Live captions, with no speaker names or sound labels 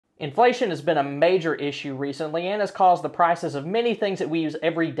Inflation has been a major issue recently and has caused the prices of many things that we use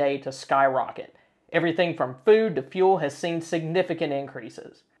every day to skyrocket. Everything from food to fuel has seen significant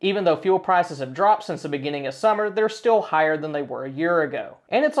increases. Even though fuel prices have dropped since the beginning of summer, they're still higher than they were a year ago.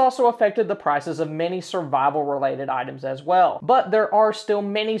 And it's also affected the prices of many survival-related items as well. But there are still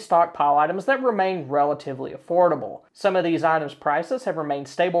many stockpile items that remain relatively affordable. Some of these items' prices have remained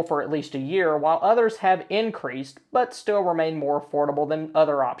stable for at least a year, while others have increased, but still remain more affordable than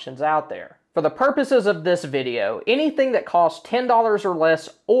other options out there. For the purposes of this video, anything that costs $10 or less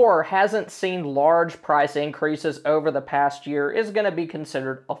or hasn't seen large price increases over the past year is going to be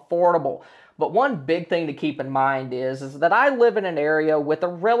considered affordable. But one big thing to keep in mind is that I live in an area with a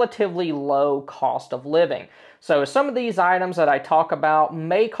relatively low cost of living. So some of these items that I talk about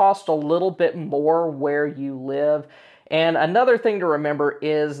may cost a little bit more where you live. And another thing to remember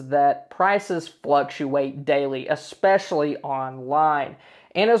is that prices fluctuate daily, especially online.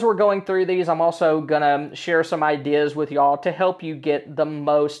 And as we're going through these, I'm also going to share some ideas with y'all to help you get the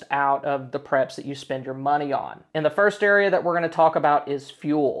most out of the preps that you spend your money on. And the first area that we're going to talk about is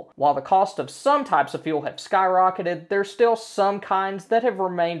fuel. While the cost of some types of fuel have skyrocketed, there's still some kinds that have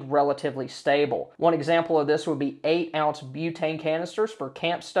remained relatively stable. One example of this would be 8-ounce butane canisters for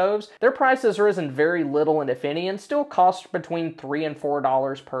camp stoves. Their price has risen very little, and if any, and still cost between $3 and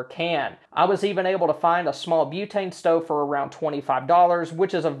 $4 per can. I was even able to find a small butane stove for around $25,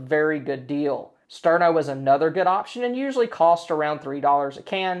 which is a very good deal. Sterno is another good option and usually costs around $3 a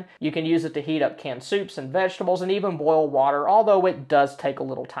can. You can use it to heat up canned soups and vegetables and even boil water, although it does take a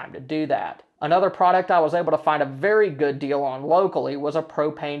little time to do that. Another product I was able to find a very good deal on locally was a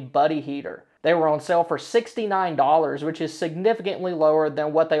propane buddy heater. They were on sale for $69, which is significantly lower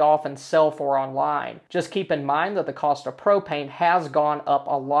than what they often sell for online. Just keep in mind that the cost of propane has gone up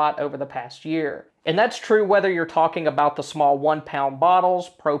a lot over the past year. And that's true whether you're talking about the small 1-pound bottles,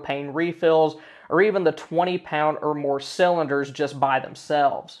 propane refills, or even the 20-pound or more cylinders just by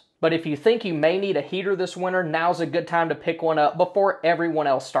themselves. But if you think you may need a heater this winter, now's a good time to pick one up before everyone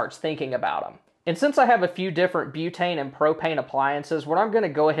else starts thinking about them. And since I have a few different butane and propane appliances, what I'm going to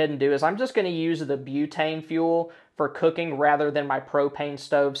go ahead and do is I'm just going to use the butane fuel for cooking rather than my propane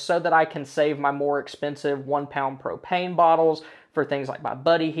stove so that I can save my more expensive 1-pound propane bottles for things like my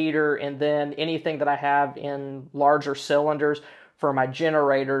buddy heater and then anything that I have in larger cylinders for my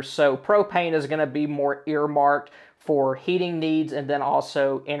generators. So propane is going to be more earmarked for heating needs and then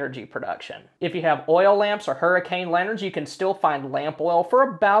also energy production. If you have oil lamps or hurricane lanterns, you can still find lamp oil for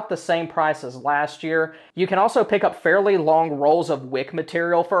about the same price as last year. You can also pick up fairly long rolls of wick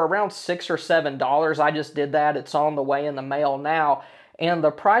material for around $6 or $7. I just did that. It's on the way in the mail now. And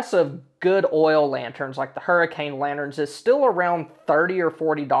the price of good oil lanterns, like the hurricane lanterns, is still around $30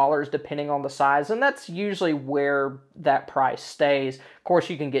 or $40 depending on the size, and that's usually where that price stays. Of course,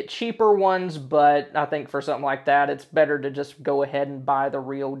 you can get cheaper ones, but I think for something like that, it's better to just go ahead and buy the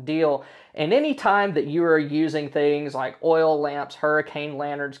real deal. And anytime that you are using things like oil lamps, hurricane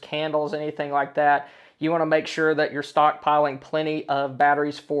lanterns, candles, anything like that, you want to make sure that you're stockpiling plenty of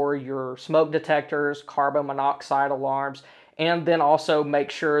batteries for your smoke detectors, carbon monoxide alarms, and then also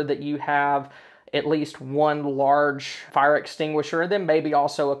make sure that you have at least one large fire extinguisher and then maybe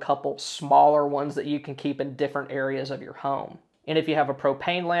also a couple smaller ones that you can keep in different areas of your home. And if you have a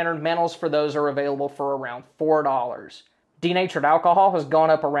propane lantern, mantles for those are available for around $4. Denatured alcohol has gone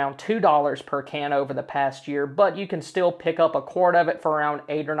up around $2 per can over the past year, but you can still pick up a quart of it for around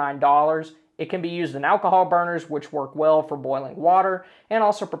 $8 or $9. It can be used in alcohol burners, which work well for boiling water and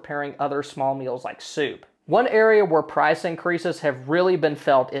also preparing other small meals like soup. One area where price increases have really been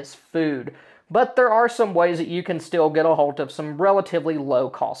felt is food, but there are some ways that you can still get a hold of some relatively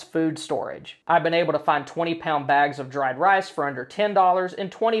low-cost food storage. I've been able to find 20-pound bags of dried rice for under $10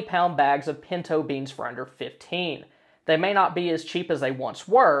 and 20-pound bags of pinto beans for under $15. They may not be as cheap as they once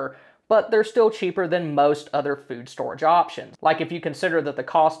were, but they're still cheaper than most other food storage options. Like if you consider that the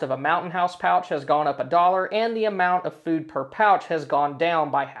cost of a Mountain House pouch has gone up $1 and the amount of food per pouch has gone down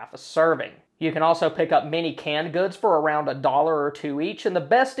by half a serving. You can also pick up many canned goods for around $1 or $2 each, and the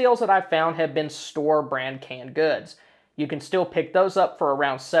best deals that I've found have been store brand canned goods. You can still pick those up for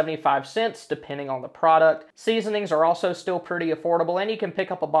around 75 cents depending on the product. Seasonings are also still pretty affordable, and you can pick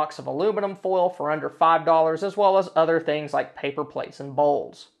up a box of aluminum foil for under $5 as well as other things like paper plates and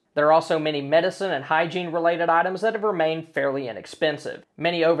bowls. There are also many medicine and hygiene-related items that have remained fairly inexpensive.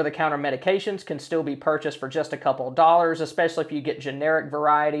 Many over-the-counter medications can still be purchased for just a couple of dollars, especially if you get generic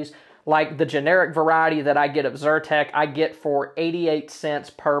varieties, Like the generic variety that I get of Zyrtec, I get for 88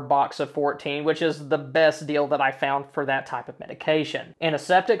 cents per box of 14, which is the best deal that I found for that type of medication.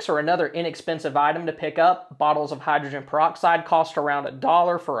 Antiseptics are another inexpensive item to pick up. Bottles of hydrogen peroxide cost around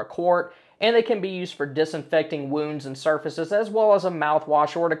 $1 for a quart, and they can be used for disinfecting wounds and surfaces, as well as a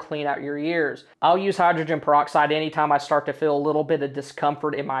mouthwash or to clean out your ears. I'll use hydrogen peroxide anytime I start to feel a little bit of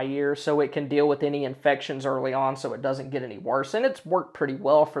discomfort in my ears, so it can deal with any infections early on so it doesn't get any worse, and it's worked pretty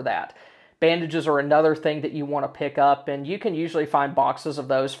well for that. Bandages are another thing that you want to pick up, and you can usually find boxes of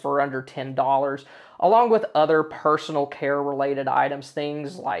those for under $10, along with other personal care related items,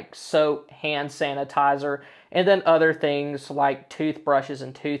 things like soap, hand sanitizer, and then other things like toothbrushes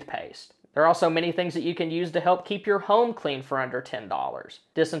and toothpaste. There are also many things that you can use to help keep your home clean for under $10.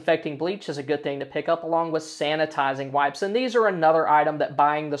 Disinfecting bleach is a good thing to pick up, along with sanitizing wipes, and these are another item that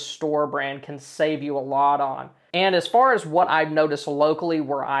buying the store brand can save you a lot on. And as far as what I've noticed locally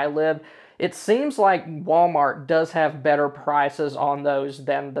where I live, it seems like Walmart does have better prices on those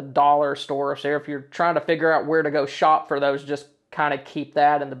than the dollar store. So if you're trying to figure out where to go shop for those, just kind of keep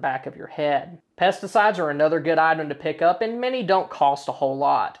that in the back of your head. Pesticides are another good item to pick up, and many don't cost a whole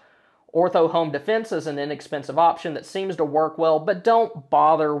lot. Ortho Home Defense is an inexpensive option that seems to work well, but don't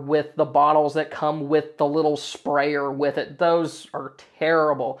bother with the bottles that come with the little sprayer with it. Those are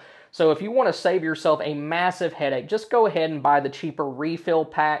terrible. So if you want to save yourself a massive headache, just go ahead and buy the cheaper refill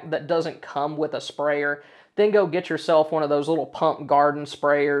pack that doesn't come with a sprayer. Then go get yourself one of those little pump garden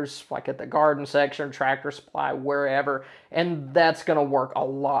sprayers, like at the garden section, Tractor Supply, wherever, and that's going to work a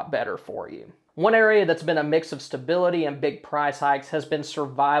lot better for you. One area that's been a mix of stability and big price hikes has been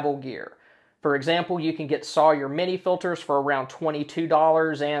survival gear. For example, you can get Sawyer mini filters for around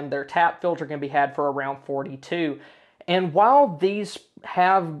 $22, and their tap filter can be had for around $42. And while these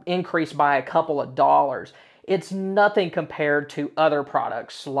have increased by a couple of dollars, it's nothing compared to other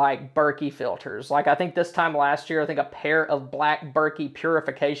products like Berkey filters. Like I think this time last year, I think a pair of black Berkey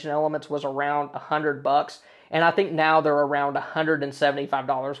purification elements was around $100. And I think now they're around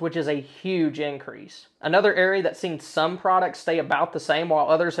 $175, which is a huge increase. Another area that's seen some products stay about the same while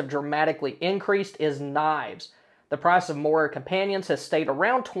others have dramatically increased is knives. The price of Mora companions has stayed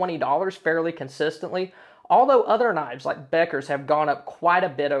around $20 fairly consistently, although other knives like Becker's have gone up quite a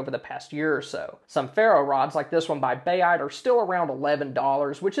bit over the past year or so. Some ferro rods like this one by Bayite are still around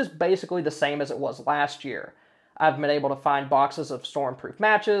 $11, which is basically the same as it was last year. I've been able to find boxes of stormproof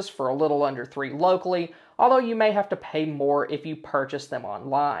matches for a little under $3 locally, although you may have to pay more if you purchase them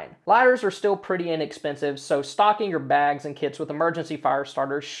online. Lighters are still pretty inexpensive, so stocking your bags and kits with emergency fire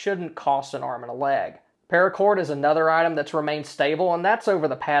starters shouldn't cost an arm and a leg. Paracord is another item that's remained stable, and that's over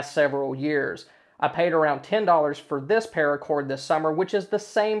the past several years. I paid around $10 for this paracord this summer, which is the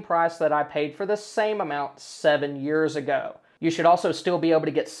same price that I paid for the same amount 7 years ago. You should also still be able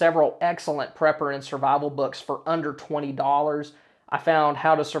to get several excellent prepper and survival books for under $20. I found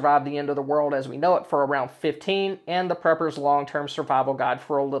How to Survive the End of the World as We Know It for around $15, and the Prepper's Long-Term Survival Guide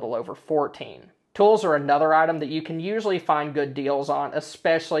for a little over $14. Tools are another item that you can usually find good deals on,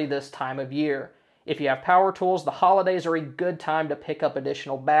 especially this time of year. If you have power tools, the holidays are a good time to pick up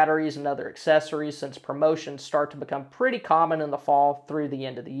additional batteries and other accessories, since promotions start to become pretty common in the fall through the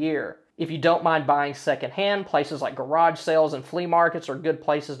end of the year. If you don't mind buying secondhand, places like garage sales and flea markets are good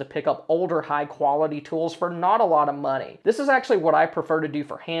places to pick up older, high-quality tools for not a lot of money. This is actually what I prefer to do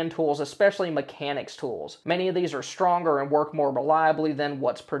for hand tools, especially mechanics tools. Many of these are stronger and work more reliably than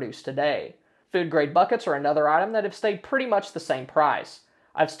what's produced today. Food-grade buckets are another item that have stayed pretty much the same price.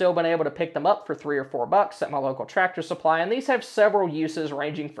 I've still been able to pick them up for $3 or $4 at my local Tractor Supply, and these have several uses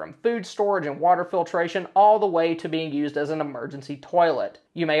ranging from food storage and water filtration all the way to being used as an emergency toilet.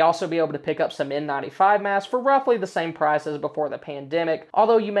 You may also be able to pick up some N95 masks for roughly the same price as before the pandemic,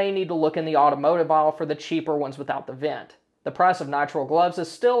 although you may need to look in the automotive aisle for the cheaper ones without the vent. The price of nitrile gloves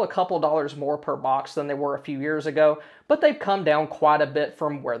is still a couple dollars more per box than they were a few years ago, but they've come down quite a bit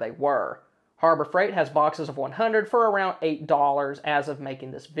from where they were. Harbor Freight has boxes of 100 for around $8 as of making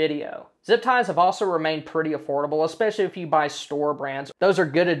this video. Zip ties have also remained pretty affordable, especially if you buy store brands. Those are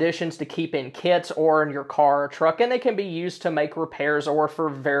good additions to keep in kits or in your car or truck, and they can be used to make repairs or for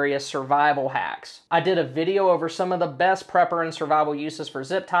various survival hacks. I did a video over some of the best prepper and survival uses for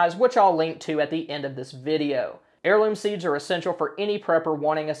zip ties, which I'll link to at the end of this video. Heirloom seeds are essential for any prepper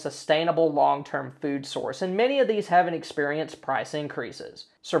wanting a sustainable long-term food source, and many of these haven't experienced price increases.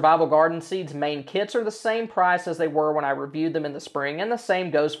 Survival garden seeds main kits are the same price as they were when I reviewed them in the spring, and the same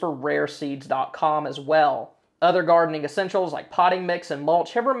goes for rareseeds.com as well. Other gardening essentials like potting mix and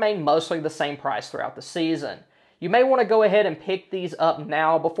mulch have remained mostly the same price throughout the season. You may want to go ahead and pick these up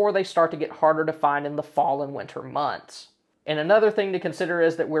now before they start to get harder to find in the fall and winter months. And another thing to consider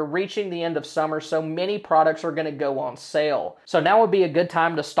is that we're reaching the end of summer, so many products are going to go on sale. So now would be a good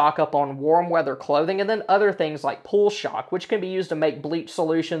time to stock up on warm weather clothing, and then other things like pool shock, which can be used to make bleach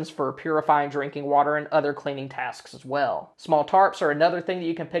solutions for purifying drinking water and other cleaning tasks as well. Small tarps are another thing that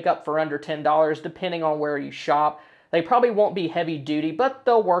you can pick up for under $10 depending on where you shop. They probably won't be heavy duty, but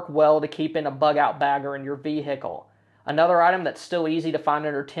they'll work well to keep in a bug out bag or in your vehicle. Another item that's still easy to find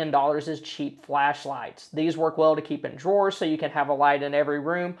under $10 is cheap flashlights. These work well to keep in drawers so you can have a light in every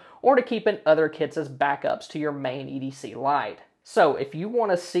room, or to keep in other kits as backups to your main EDC light. So if you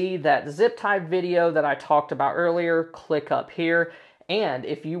want to see that zip tie video that I talked about earlier, click up here. And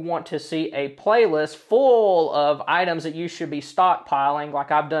if you want to see a playlist full of items that you should be stockpiling,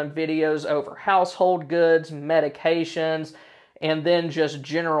 like I've done videos over household goods, medications, and then just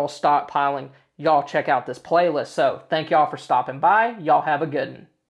general stockpiling, y'all check out this playlist. So thank y'all for stopping by. Y'all have a good one.